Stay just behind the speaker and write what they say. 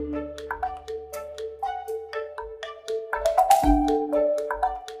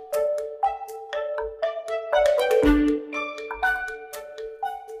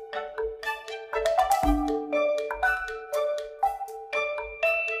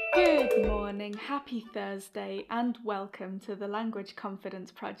Good morning, happy Thursday, and welcome to the Language Confidence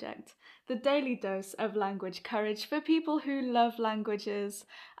Project, the daily dose of language courage for people who love languages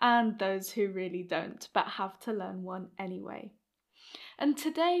and those who really don't, but have to learn one anyway. And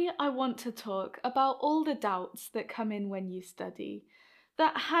today I want to talk about all the doubts that come in when you study,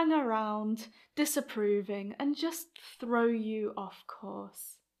 that hang around, disapproving, and just throw you off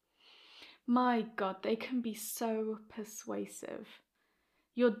course. My God, they can be so persuasive.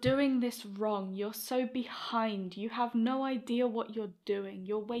 You're doing this wrong, you're so behind, you have no idea what you're doing,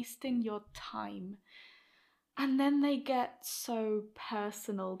 you're wasting your time. And then they get so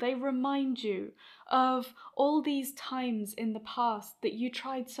personal. They remind you of all these times in the past that you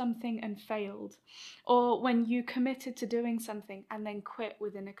tried something and failed, or when you committed to doing something and then quit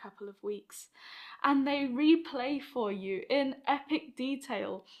within a couple of weeks. And they replay for you in epic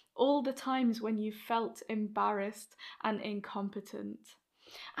detail all the times when you felt embarrassed and incompetent.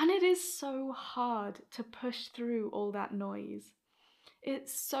 And it is so hard to push through all that noise.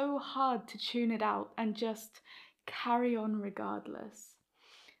 It's so hard to tune it out and just carry on regardless.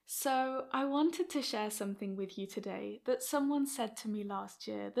 So I wanted to share something with you today that someone said to me last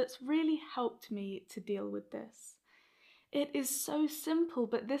year that's really helped me to deal with this. It is so simple,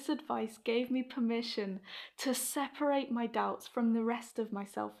 but this advice gave me permission to separate my doubts from the rest of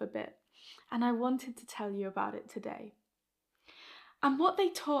myself a bit, and I wanted to tell you about it today. And what they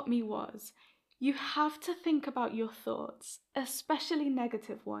taught me was, you have to think about your thoughts, especially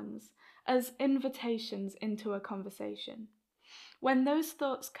negative ones, as invitations into a conversation. When those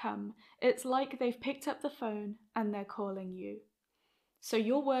thoughts come, it's like they've picked up the phone and they're calling you. So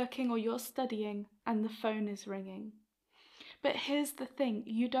you're working or you're studying and the phone is ringing. But here's the thing,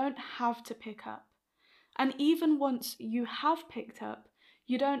 you don't have to pick up. And even once you have picked up,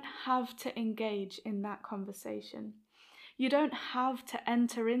 you don't have to engage in that conversation. You don't have to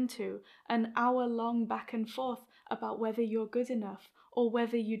enter into an hour-long back and forth about whether you're good enough or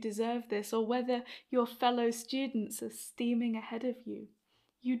whether you deserve this or whether your fellow students are steaming ahead of you.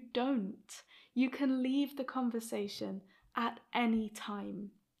 You don't. You can leave the conversation at any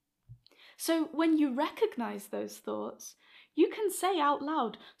time. So when you recognize those thoughts, you can say out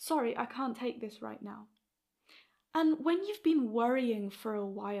loud, "Sorry, I can't take this right now." And when you've been worrying for a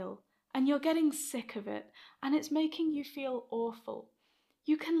while, and you're getting sick of it, and it's making you feel awful,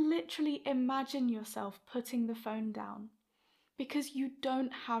 you can literally imagine yourself putting the phone down, because you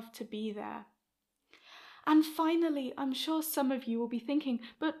don't have to be there. And finally, I'm sure some of you will be thinking,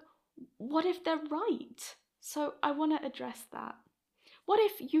 but what if they're right? So I want to address that. What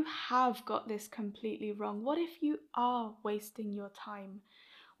if you have got this completely wrong? What if you are wasting your time?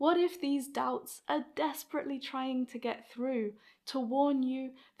 What if these doubts are desperately trying to get through to warn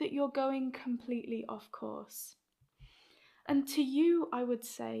you that you're going completely off course? And to you, I would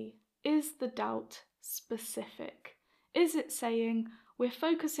say, is the doubt specific? Is it saying, we're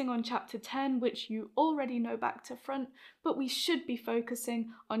focusing on chapter 10, which you already know back to front, but we should be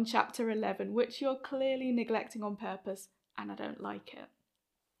focusing on chapter 11, which you're clearly neglecting on purpose, and I don't like it?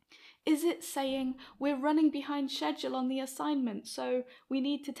 Is it saying we're running behind schedule on the assignment, so we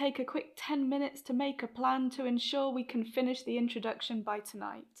need to take a quick 10 minutes to make a plan to ensure we can finish the introduction by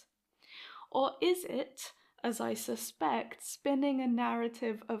tonight? Or is it, as I suspect, spinning a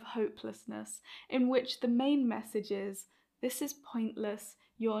narrative of hopelessness in which the main message is, this is pointless,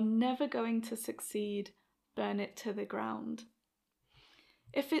 you're never going to succeed, burn it to the ground?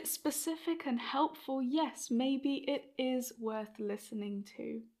 If it's specific and helpful, yes, maybe it is worth listening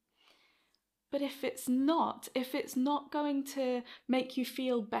to. But if it's not going to make you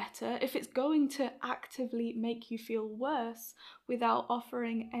feel better, if it's going to actively make you feel worse without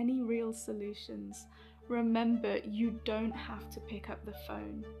offering any real solutions, remember, you don't have to pick up the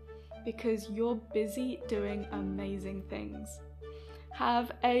phone because you're busy doing amazing things.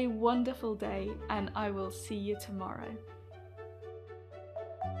 Have a wonderful day, and I will see you tomorrow.